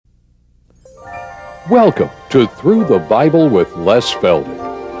Welcome to Through the Bible with Les Feldick,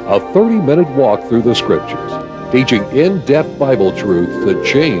 a 30-minute walk through the Scriptures, teaching in-depth Bible truths that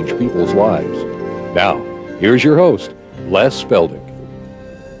change people's lives. Now, here's your host, Les Feldick.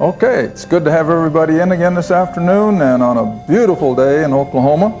 Okay, it's good to have everybody in again this afternoon and on a beautiful day in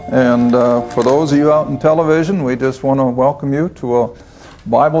Oklahoma. And for those of you out in television, we just want to welcome you to a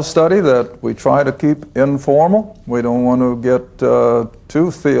Bible study that we try to keep informal. We don't want to get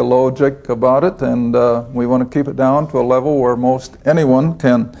too theologic about it, and we want to keep it down to a level where most anyone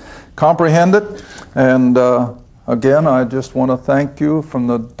can comprehend it. And again, I just want to thank you from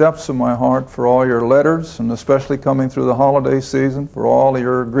the depths of my heart for all your letters, and especially coming through the holiday season, for all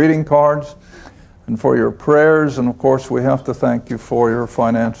your greeting cards and for your prayers. And of course, we have to thank you for your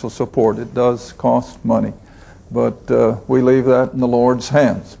financial support. It does cost money, but we leave that in the Lord's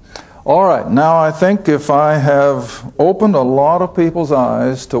hands. All right, now I think if I have opened a lot of people's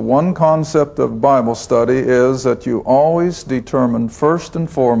eyes to one concept of Bible study, is that you always determine first and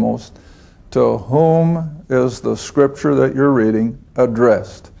foremost to whom is the scripture that you're reading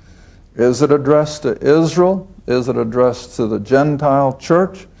addressed. Is it addressed to Israel? Is it addressed to the Gentile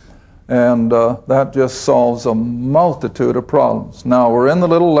church? And that just solves a multitude of problems. Now, we're in the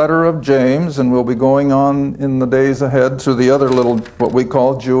little letter of James, and we'll be going on in the days ahead through the other little, what we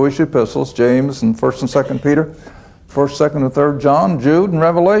call Jewish epistles, James and 1st and 2nd Peter, 1st, 2nd, and 3rd John, Jude, and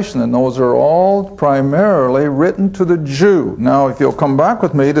Revelation. And those are all primarily written to the Jew. Now, if you'll come back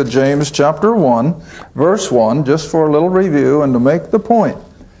with me to James chapter 1, verse 1, just for a little review and to make the point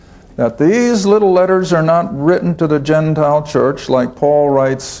that these little letters are not written to the Gentile church like Paul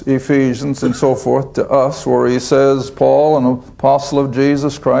writes Ephesians and so forth to us, where he says, Paul, an apostle of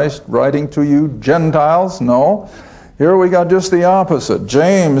Jesus Christ, writing to you Gentiles. No. Here we got just the opposite.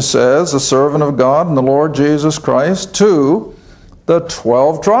 James says, a servant of God and the Lord Jesus Christ, to the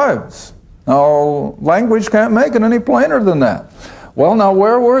 12 tribes. Now, language can't make it any plainer than that. Well, now,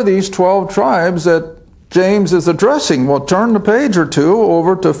 where were these 12 tribes that James is addressing? Well, turn the page or two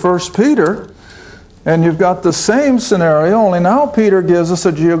over to 1 Peter, and you've got the same scenario, only now Peter gives us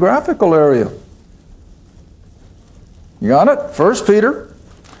a geographical area. You got it? 1 Peter,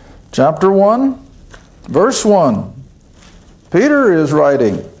 chapter 1, verse 1. Peter is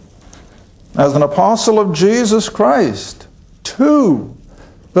writing, as an apostle of Jesus Christ, to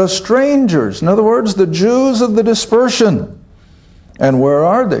the strangers, in other words, the Jews of the dispersion. And where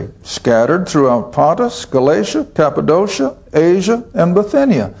are they? Scattered throughout Pontus, Galatia, Cappadocia, Asia, and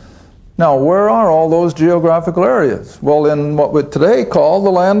Bithynia. Now, where are all those geographical areas? Well, in what we today call the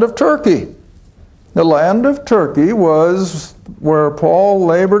land of Turkey. The land of Turkey was where Paul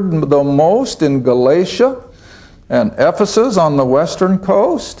labored the most, in Galatia and Ephesus on the western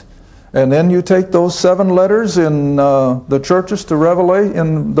coast. And then you take those 7 letters in the churches to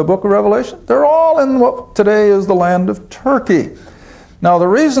in the book of Revelation. They're all in what today is the land of Turkey. Now, the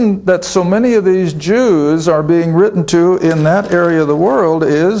reason that so many of these Jews are being written to in that area of the world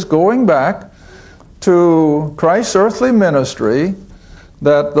is going back to Christ's earthly ministry,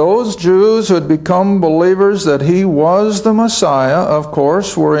 that those Jews who had become believers that he was the Messiah, of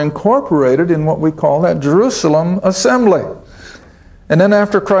course, were incorporated in what we call that Jerusalem assembly. And then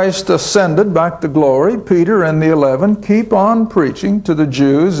after Christ ascended back to glory, Peter and the 11 keep on preaching to the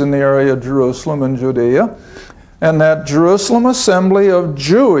Jews in the area of Jerusalem and Judea. And that Jerusalem assembly of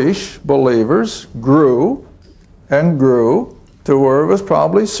Jewish believers grew and grew to where it was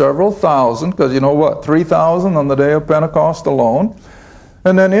probably several thousand, because you know what, 3,000 on the day of Pentecost alone.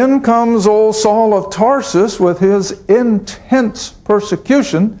 And then in comes old Saul of Tarsus with his intense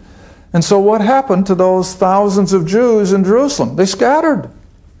persecution. And so what happened to those thousands of Jews in Jerusalem? They scattered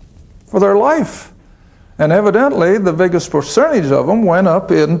for their life. And evidently the biggest percentage of them went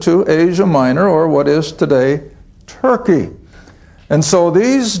up into Asia Minor, or what is today Turkey. And so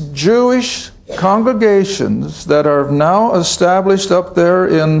these Jewish congregations that are now established up there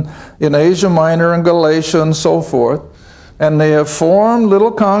in Asia Minor and Galatia and so forth, and they have formed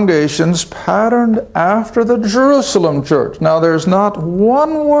little congregations patterned after the Jerusalem church. Now, there's not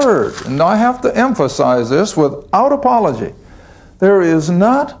one word, and I have to emphasize this without apology, there is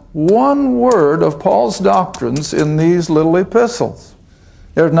not one word of Paul's doctrines in these little epistles.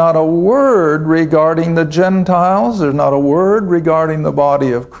 There's not a word regarding the Gentiles. There's not a word regarding the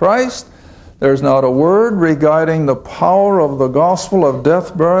body of Christ. There's not a word regarding the power of the gospel of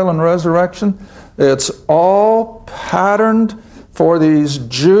death, burial, and resurrection. It's all patterned for these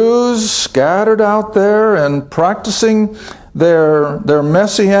Jews scattered out there and practicing their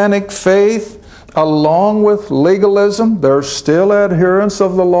messianic faith along with legalism. They're still adherents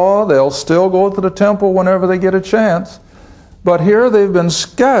of the law. They'll still go to the temple whenever they get a chance. But here they've been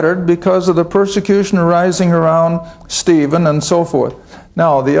scattered because of the persecution arising around Stephen and so forth.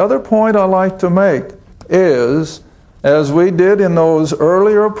 Now, the other point I like to make is, as we did in those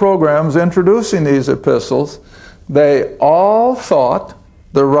earlier programs introducing these epistles, they all thought,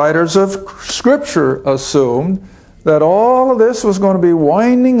 the writers of Scripture assumed, that all of this was going to be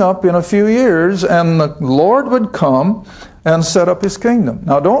winding up in a few years and the Lord would come and set up His kingdom.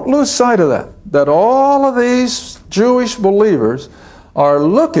 Now, don't lose sight of that all of these Jewish believers are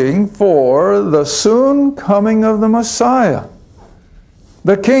looking for the soon coming of the Messiah,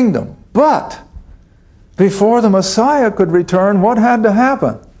 the kingdom. But before the Messiah could return, what had to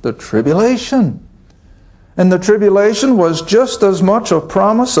happen? The tribulation. And the tribulation was just as much a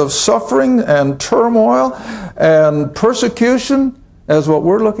promise of suffering and turmoil and persecution as what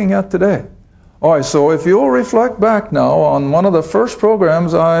we're looking at today. All right, so if you'll reflect back now on one of the first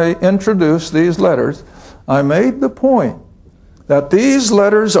programs I introduced these letters, I made the point that these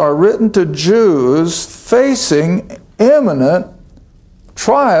letters are written to Jews facing imminent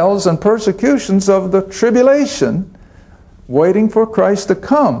trials and persecutions of the tribulation, waiting for Christ to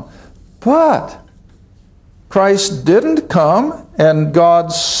come. But Christ didn't come, and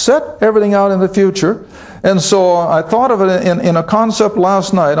God set everything out in the future. And so I thought of it in a concept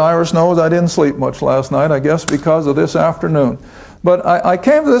last night. Iris knows I didn't sleep much last night, I guess because of this afternoon. But I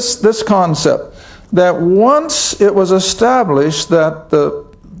came to this concept that once it was established that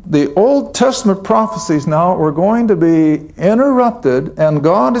the Old Testament prophecies now were going to be interrupted, and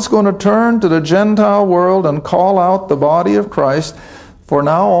God is going to turn to the Gentile world and call out the body of Christ for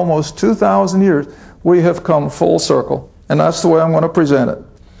now almost 2,000 years, we have come full circle. And that's the way I'm going to present it.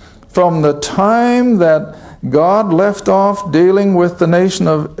 From the time that God left off dealing with the nation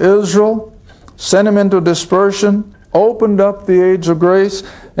of Israel, sent him into dispersion, opened up the age of grace,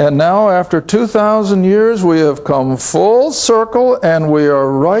 and now after 2,000 years we have come full circle and we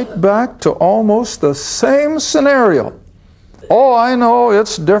are right back to almost the same scenario. Oh, I know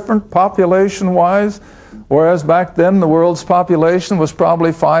it's different population-wise, whereas back then the world's population was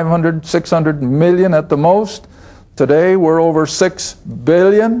probably 500, 600 million at the most. Today we're over 6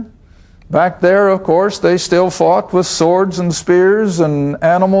 billion. Back there, of course, they still fought with swords and spears, and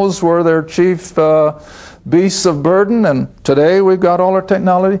animals were their chief beasts of burden, and today we've got all our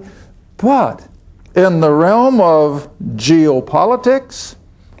technology. But in the realm of geopolitics,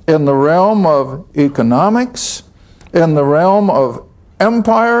 in the realm of economics, in the realm of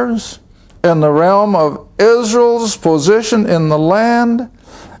empires, in the realm of Israel's position in the land,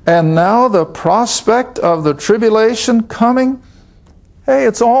 and now the prospect of the tribulation coming, hey,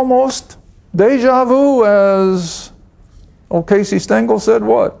 it's almost deja vu, as Casey Stengel said,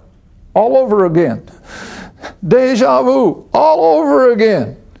 what? All over again. Deja vu, all over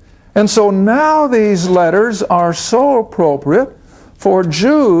again. And so now these letters are so appropriate for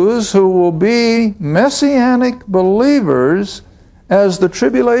Jews who will be Messianic believers as the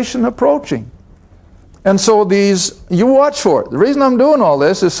tribulation approaching. And so these, you watch for it. The reason I'm doing all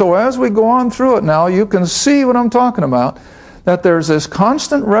this is so as we go on through it now, you can see what I'm talking about, that there's this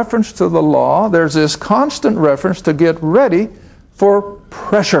constant reference to the law, there's this constant reference to get ready for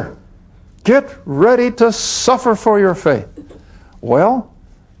pressure. Get ready to suffer for your faith. Well,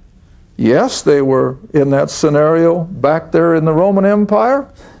 yes, they were in that scenario back there in the Roman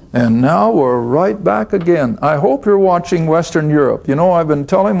Empire, and now we're right back again. I hope you're watching Western Europe. You know, I've been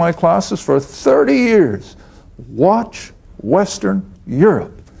telling my classes for 30 years, watch Western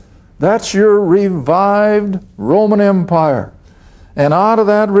Europe. That's your revived Roman Empire. And out of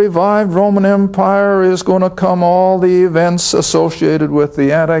that revived Roman Empire is going to come all the events associated with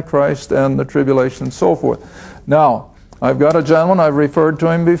the Antichrist and the tribulation and so forth. Now, I've got a gentleman, I've referred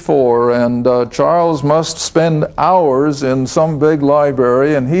to him before, and Charles must spend hours in some big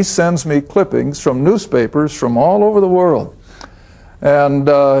library, and he sends me clippings from newspapers from all over the world. And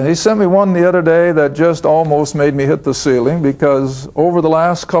he sent me one the other day that just almost made me hit the ceiling, because over the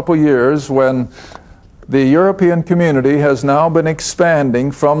last couple years, when the European community has now been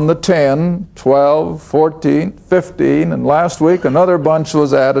expanding from the 10, 12, 14, 15, and last week another bunch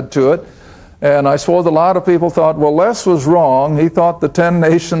was added to it. And I suppose a lot of people thought, well, Les was wrong. He thought the 10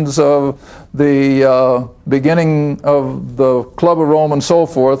 nations of the beginning of the Club of Rome and so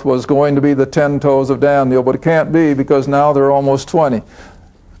forth was going to be the 10 toes of Daniel, but it can't be because now there are almost 20.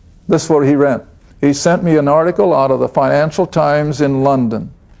 This is what he read. He sent me an article out of the Financial Times in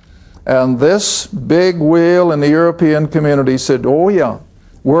London. And this big wheel in the European community said, oh yeah,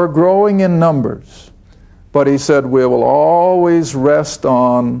 we're growing in numbers. But he said, we will always rest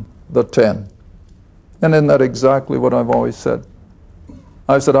on the 10. And isn't that exactly what I've always said?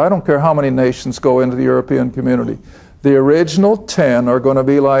 I said, I don't care how many nations go into the European community. The original 10 are going to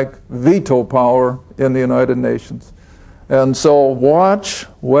be like veto power in the United Nations. And so watch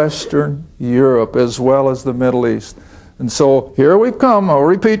Western Europe as well as the Middle East. And so here we come. I'll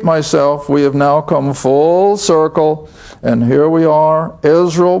repeat myself. We have now come full circle. And here we are,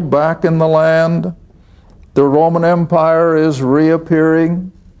 Israel back in the land. The Roman Empire is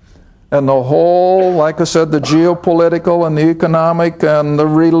reappearing. And the whole, like I said, the geopolitical and the economic and the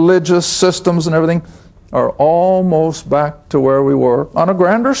religious systems and everything are almost back to where we were. On a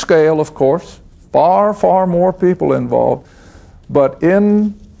grander scale, of course. Far, far more people involved. But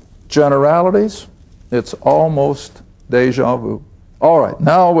in generalities, it's almost deja vu. All right,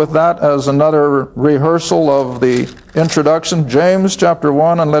 now with that as another rehearsal of the introduction, James chapter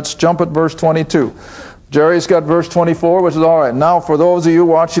 1, and let's jump at verse 22. Jerry's got verse 24, which is all right. Now, for those of you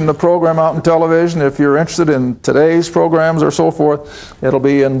watching the program out on television, if you're interested in today's programs or so forth, it'll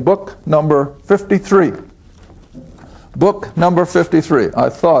be in book number 53. Book number 53. I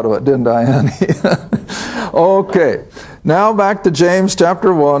thought of it, didn't I, Annie? Okay. Now back to James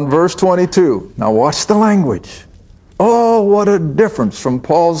chapter 1, verse 22. Now watch the language. Oh, what a difference from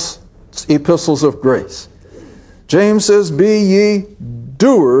Paul's epistles of grace. James says, "Be ye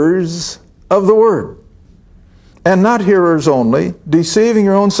doers of the word, and not hearers only, deceiving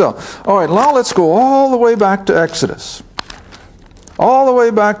your own self." All right, now let's go all the way back to Exodus. All the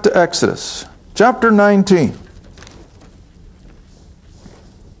way back to Exodus, chapter 19.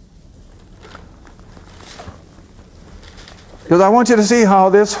 Because I want you to see how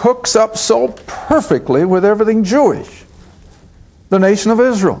this hooks up so perfectly with everything Jewish. The nation of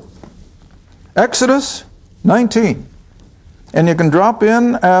Israel. Exodus 19. And you can drop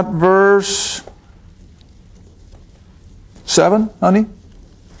in at verse 7, honey.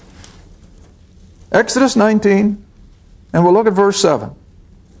 Exodus 19, and we'll look at verse 7.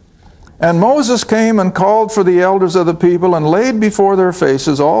 "And Moses came and called for the elders of the people and laid before their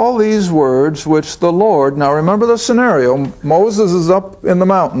faces all these words which the Lord..." Now remember the scenario. Moses is up in the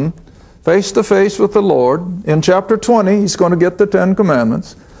mountain, face to face with the Lord. In chapter 20, he's going to get the 10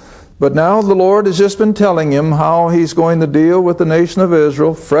 Commandments. But now the Lord has just been telling him how he's going to deal with the nation of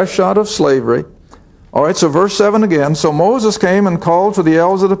Israel, fresh out of slavery. All right, so verse 7 again. "So Moses came and called for the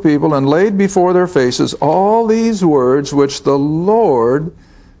elders of the people and laid before their faces all these words which the Lord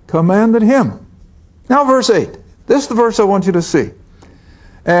commanded him." Now verse 8. This is the verse I want you to see.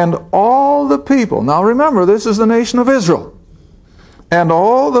 "And all the people..." Now remember, this is the nation of Israel. "And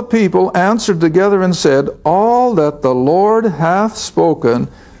all the people answered together and said, All that the Lord hath spoken,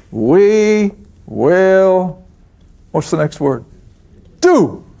 we will..." What's the next word?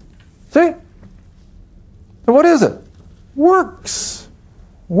 "Do." See? And what is it? Works.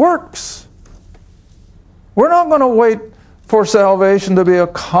 Works. We're not going to wait for salvation to be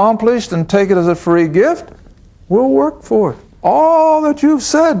accomplished and take it as a free gift. We'll work for it. All that you've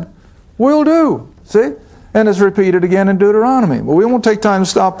said, we'll do. See? And it's repeated again in Deuteronomy. But we won't take time to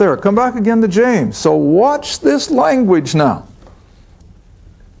stop there. Come back again to James. So watch this language now.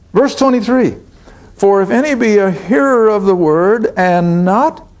 Verse 23. "For if any be a hearer of the word and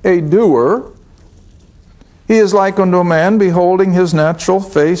not a doer, he is like unto a man beholding his natural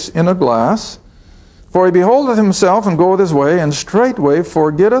face in a glass. For he beholdeth himself and goeth his way, and straightway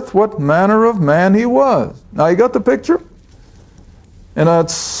forgetteth what manner of man he was." Now you got the picture? And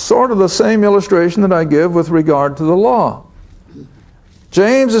that's sort of the same illustration that I give with regard to the law.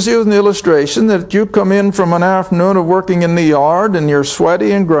 James is using the illustration that you come in from an afternoon of working in the yard, and you're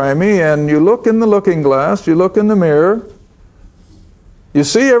sweaty and grimy, and you look in the looking glass, you look in the mirror, you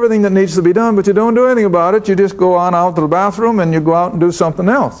see everything that needs to be done, but you don't do anything about it. You just go on out to the bathroom and you go out and do something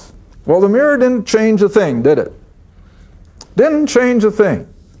else. Well, the mirror didn't change a thing, did it? Didn't change a thing.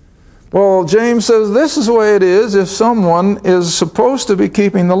 Well, James says this is the way it is if someone is supposed to be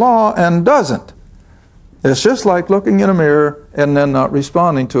keeping the law and doesn't. It's just like looking in a mirror and then not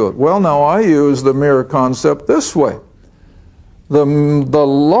responding to it. Well, now I use the mirror concept this way. The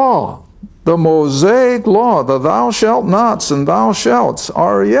law, the Mosaic law, the thou shalt nots and thou shalts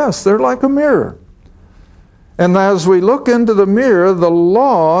are, yes, they're like a mirror. And as we look into the mirror, the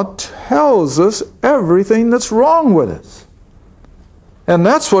law tells us everything that's wrong with us. And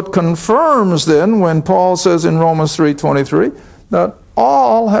that's what confirms then when Paul says in Romans 3:23 that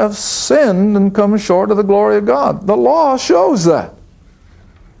all have sinned and come short of the glory of God. The law shows that.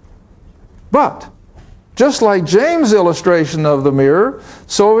 But just like James' illustration of the mirror,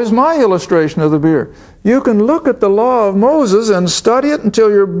 so is my illustration of the mirror. You can look at the law of Moses and study it until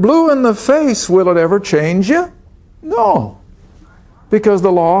you're blue in the face. Will it ever change you? No. Because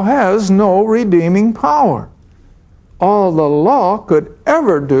the law has no redeeming power. All the law could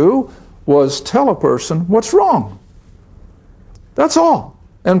ever do was tell a person what's wrong. That's all.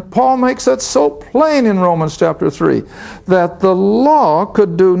 And Paul makes that so plain in Romans chapter 3, that the law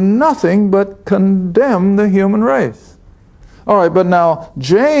could do nothing but condemn the human race. All right, but now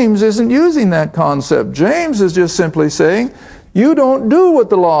James isn't using that concept. James is just simply saying, you don't do what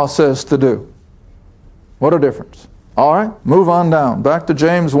the law says to do. What a difference. All right, move on down. Back to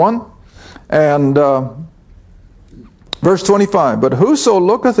James 1 and verse 25. But whoso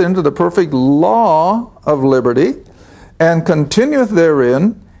looketh into the perfect law of liberty, and continueth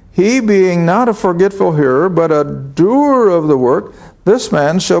therein, he being not a forgetful hearer, but a doer of the work, this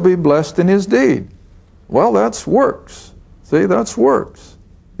man shall be blessed in his deed. Well, that's works. See, that's works.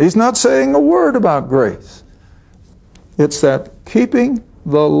 He's not saying a word about grace. It's that keeping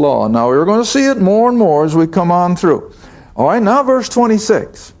the law. Now, we're going to see it more and more as we come on through. All right, now verse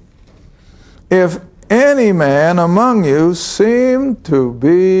 26. If any man among you seem to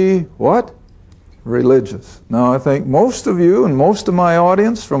be, what? Religious. Now, I think most of you and most of my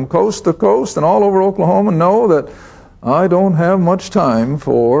audience from coast to coast and all over Oklahoma know that I don't have much time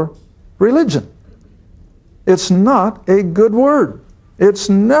for religion. It's not a good word. It's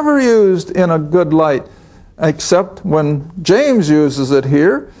never used in a good light, except when James uses it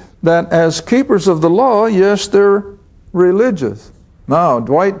here, that as keepers of the law, yes, they're religious. Now,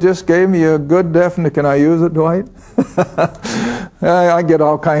 Dwight just gave me a good definition. Can I use it, Dwight? I get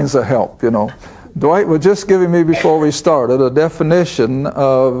all kinds of help, you know. Dwight was just giving me, before we started, a definition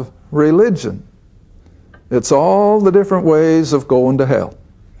of religion. It's all the different ways of going to hell.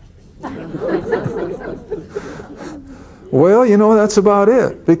 Well, you know, that's about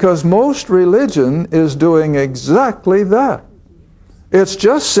it. Because most religion is doing exactly that. It's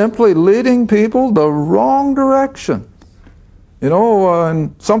just simply leading people the wrong direction. You know,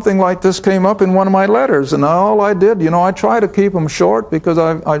 and something like this came up in one of my letters, and all I did, you know, I try to keep them short because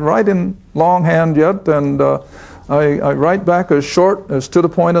I write in longhand yet, and I write back as short, as to the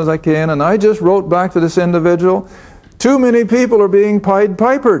point as I can, and I just wrote back to this individual, too many people are being Pied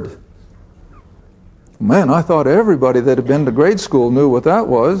Pipered. Man, I thought everybody that had been to grade school knew what that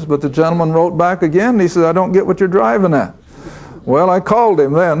was, but the gentleman wrote back again, and he said, I don't get what you're driving at. Well, I called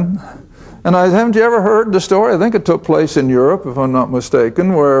him then. And haven't you ever heard the story? I think it took place in Europe, if I'm not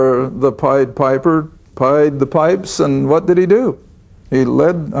mistaken, where the Pied Piper pied the pipes, and what did he do? He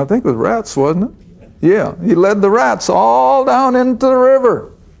led, I think it was rats, wasn't it? Yeah, he led the rats all down into the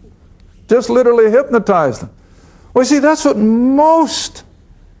river. Just literally hypnotized them. Well, you see, that's what most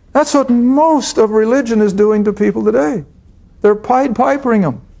of religion is doing to people today. They're Pied Pipering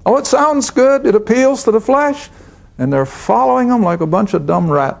them. Oh, it sounds good, it appeals to the flesh, and they're following them like a bunch of dumb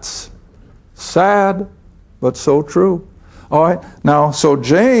rats. Sad, but so true. All right, now, so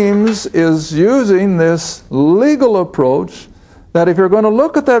James is using this legal approach that if you're going to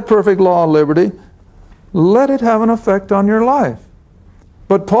look at that perfect law of liberty, let it have an effect on your life.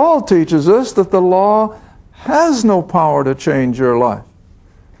 But Paul teaches us that the law has no power to change your life.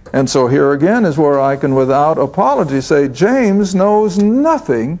 And so here again is where I can, without apology, say James knows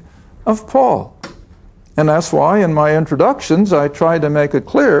nothing of Paul. And that's why in my introductions I tried to make it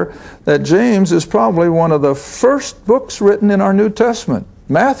clear that James is probably one of the first books written in our New Testament.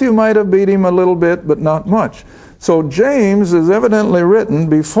 Matthew might have beat him a little bit, but not much. So James is evidently written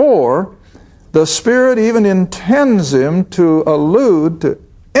before the Spirit even intends him to allude to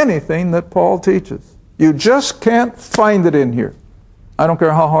anything that Paul teaches. You just can't find it in here. I don't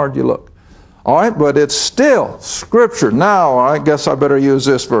care how hard you look. All right, but it's still Scripture. Now, I guess I better use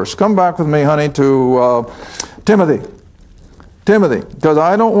this verse. Come back with me, honey, to Timothy. Timothy, because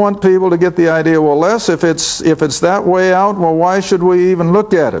I don't want people to get the idea, well, Les, if it's that way out, well, why should we even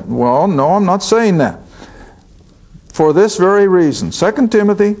look at it? Well, no, I'm not saying that. For this very reason. 2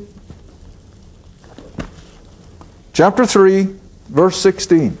 Timothy, chapter 3, verse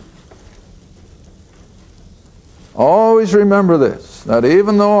 16. Always remember this, that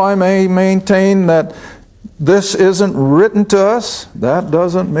even though I may maintain that this isn't written to us, that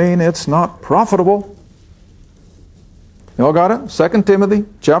doesn't mean it's not profitable. You all got it? 2 Timothy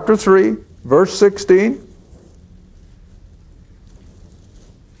chapter 3, verse 16.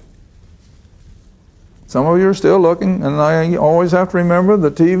 Some of you are still looking, and I always have to remember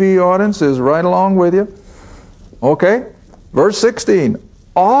the TV audience is right along with you. Okay? Verse 16.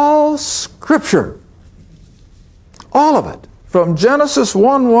 All Scripture, all of it, from Genesis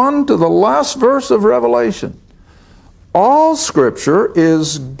 1:1 to the last verse of Revelation, all Scripture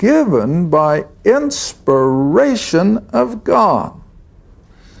is given by inspiration of God.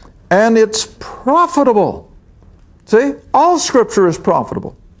 And it's profitable. See? All Scripture is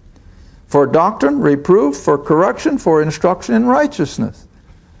profitable. For doctrine, reproof, for correction, for instruction in righteousness.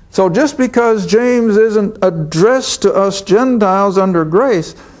 So just because James isn't addressed to us Gentiles under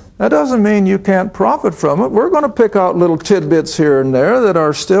grace, that doesn't mean you can't profit from it. We're going to pick out little tidbits here and there that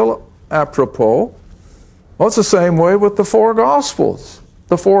are still apropos. Well, it's the same way with the four Gospels.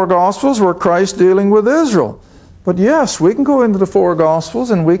 The four Gospels were Christ dealing with Israel. But yes, we can go into the four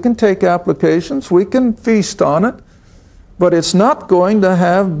Gospels and we can take applications, we can feast on it, but it's not going to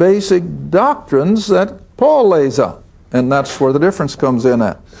have basic doctrines that Paul lays out. And that's where the difference comes in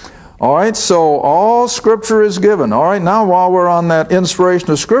at. All right, so all Scripture is given. All right, now while we're on that inspiration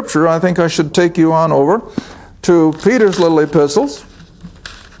of Scripture, I think I should take you on over to Peter's little epistles.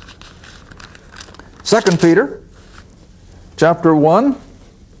 2 Peter, chapter 1.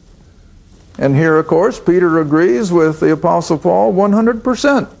 And here, of course, Peter agrees with the Apostle Paul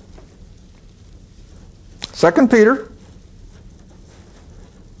 100%. 2 Peter,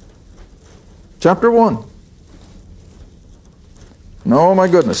 chapter 1. Oh my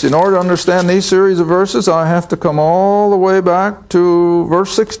goodness, in order to understand these series of verses, I have to come all the way back to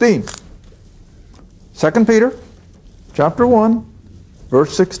verse 16. 2 Peter, chapter 1,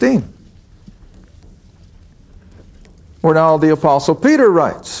 verse 16. Where now the Apostle Peter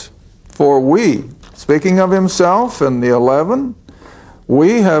writes, "For we," speaking of himself and the 11,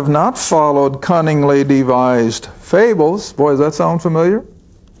 "we have not followed cunningly devised fables." Boy, does that sound familiar?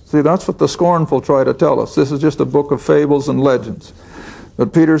 See, that's what the scornful try to tell us. This is just a book of fables and legends.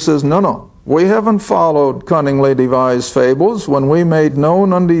 But Peter says, no, we haven't followed cunningly devised fables when we made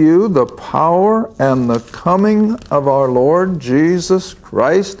known unto you the power and the coming of our Lord Jesus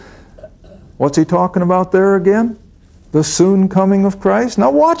Christ. What's he talking about there again? The soon coming of Christ.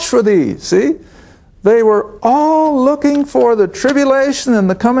 Now watch for these, see? They were all looking for the tribulation and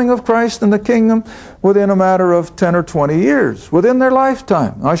the coming of Christ and the kingdom within a matter of 10 or 20 years, within their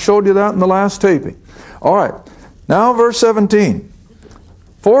lifetime. I showed you that in the last taping. All right, now verse 17.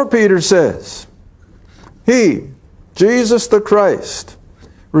 For Peter says, He, Jesus the Christ,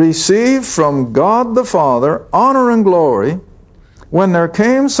 received from God the Father honor and glory when there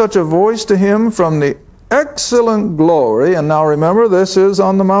came such a voice to him from the excellent glory. And now remember, this is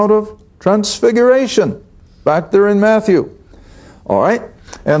on the Mount of Transfiguration, back there in Matthew. All right,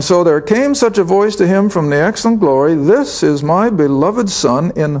 and so there came such a voice to him from the excellent glory, "This is my beloved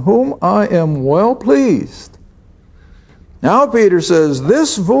Son, in whom I am well pleased." Now Peter says,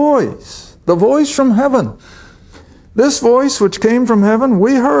 this voice, the voice from heaven, this voice which came from heaven,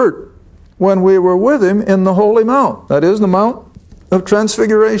 we heard when we were with him in the Holy Mount. That is the Mount of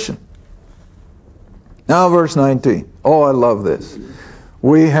Transfiguration. Now verse 19. Oh, I love this.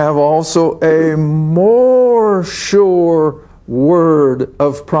 We have also a more sure word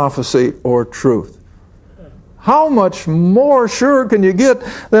of prophecy or truth. How much more sure can you get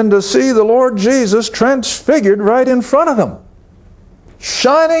than to see the Lord Jesus transfigured right in front of them,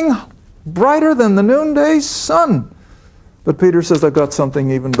 shining brighter than the noonday sun? But Peter says, I've got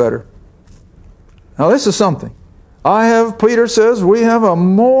something even better. Now this is something. Peter says, we have a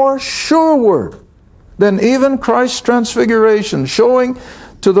more sure word than even Christ's transfiguration, showing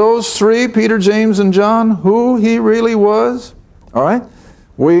to those three, Peter, James, and John, who he really was. All right?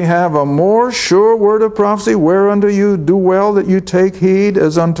 We have a more sure word of prophecy, whereunto you do well that you take heed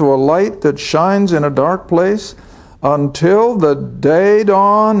as unto a light that shines in a dark place, until the day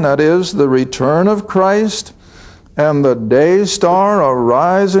dawn, that is, the return of Christ, and the day star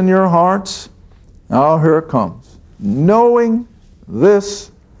arise in your hearts. Now here it comes. Knowing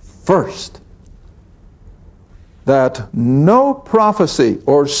this first, that no prophecy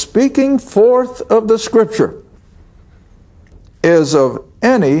or speaking forth of the Scripture is of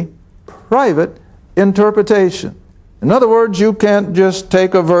any private interpretation. In other words, you can't just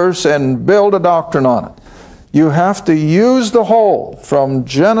take a verse and build a doctrine on it. You have to use the whole from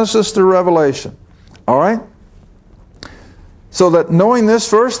Genesis to Revelation. All right? So that knowing this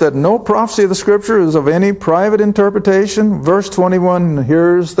first, that no prophecy of the Scripture is of any private interpretation. Verse 21,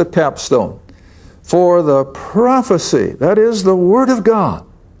 here's the capstone. For the prophecy, that is the Word of God,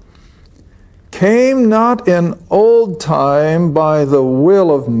 came not in old time by the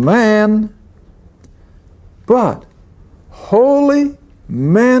will of man, but holy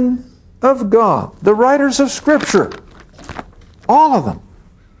men of God, the writers of Scripture, all of them,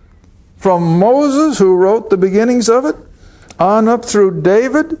 from Moses, who wrote the beginnings of it, on up through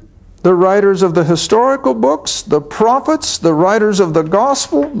David, the writers of the historical books, the prophets, the writers of the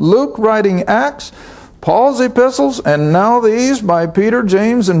gospel, Luke writing Acts, Paul's epistles, and now these by Peter,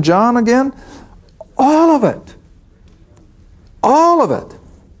 James, and John again. All of it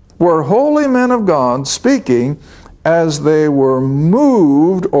were holy men of God speaking as they were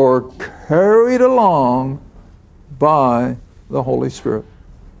moved or carried along by the Holy Spirit.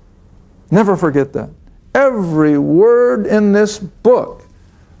 Never forget that. Every word in this book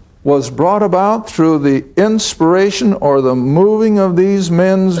was brought about through the inspiration or the moving of these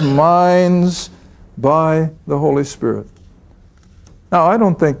men's minds by the Holy Spirit. Now, I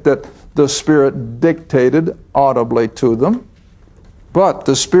don't think that the Spirit dictated audibly to them, but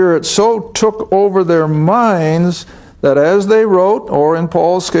the Spirit so took over their minds that as they wrote, or in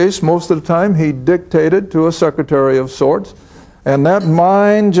Paul's case, most of the time, he dictated to a secretary of sorts, and that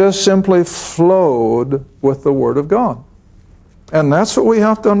mind just simply flowed with the Word of God. And that's what we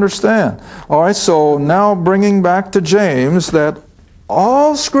have to understand. All right, so now bringing back to James that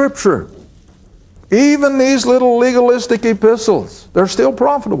all Scripture, even these little legalistic epistles, they're still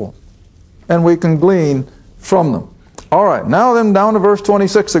profitable. And we can glean from them. All right, now then down to verse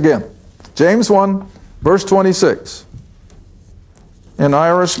 26 again. James 1, verse 26. And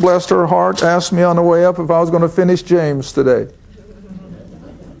Iris, blessed her heart, asked me on the way up if I was going to finish James today.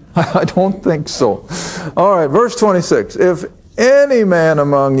 I don't think so. All right, verse 26. If any man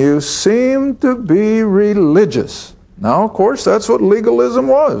among you seem to be religious. Now, of course, that's what legalism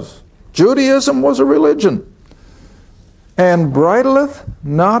was. Judaism was a religion. And bridleth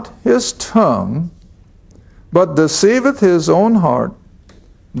not his tongue, but deceiveth his own heart.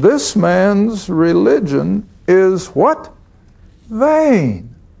 This man's religion is what?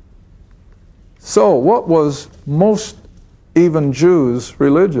 Vain. So, what was most even Jews'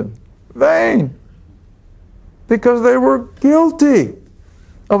 religion? Vain. Because they were guilty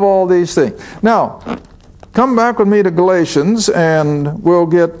of all these things. Now, come back with me to Galatians and we'll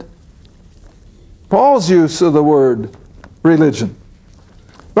get Paul's use of the word religion.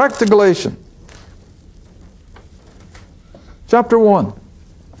 Back to Galatians. Chapter 1.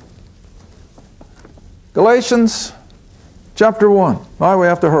 Galatians chapter 1. Why, we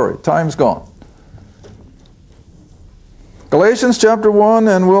have to hurry. Time's gone. Galatians chapter 1,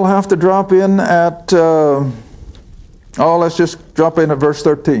 and we'll have to drop in at, let's just drop in at verse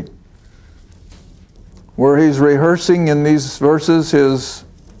 13, where he's rehearsing in these verses his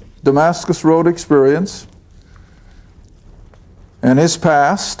Damascus Road experience and his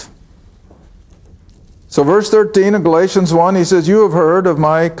past. So verse 13 of Galatians 1, he says, you have heard of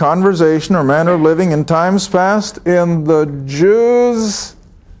my conversation or manner of living in times past in the Jews'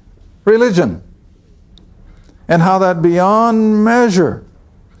 religion, and how that beyond measure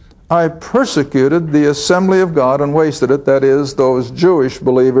I persecuted the assembly of God and wasted it, that is, those Jewish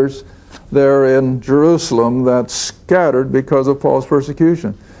believers there in Jerusalem that scattered because of Paul's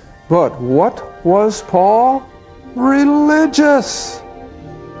persecution. But what was Paul? Religious.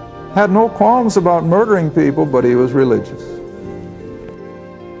 Had no qualms about murdering people, but he was religious.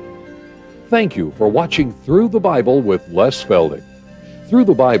 Thank you for watching Through the Bible with Les Feldick. Through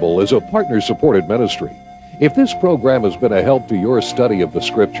the Bible is a partner-supported ministry. If this program has been a help to your study of the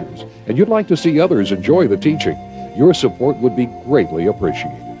Scriptures, and you'd like to see others enjoy the teaching, your support would be greatly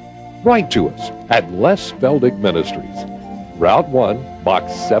appreciated. Write to us at Les Feldick Ministries, Route 1,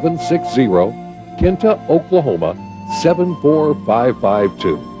 Box 760, Kinta, Oklahoma,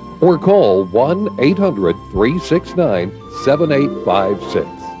 74552. Or call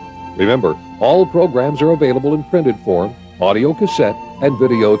 1-800-369-7856. Remember, all programs are available in printed form, audio cassette, and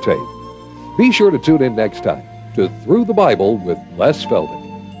videotape. Be sure to tune in next time to Through the Bible with Les Feldick.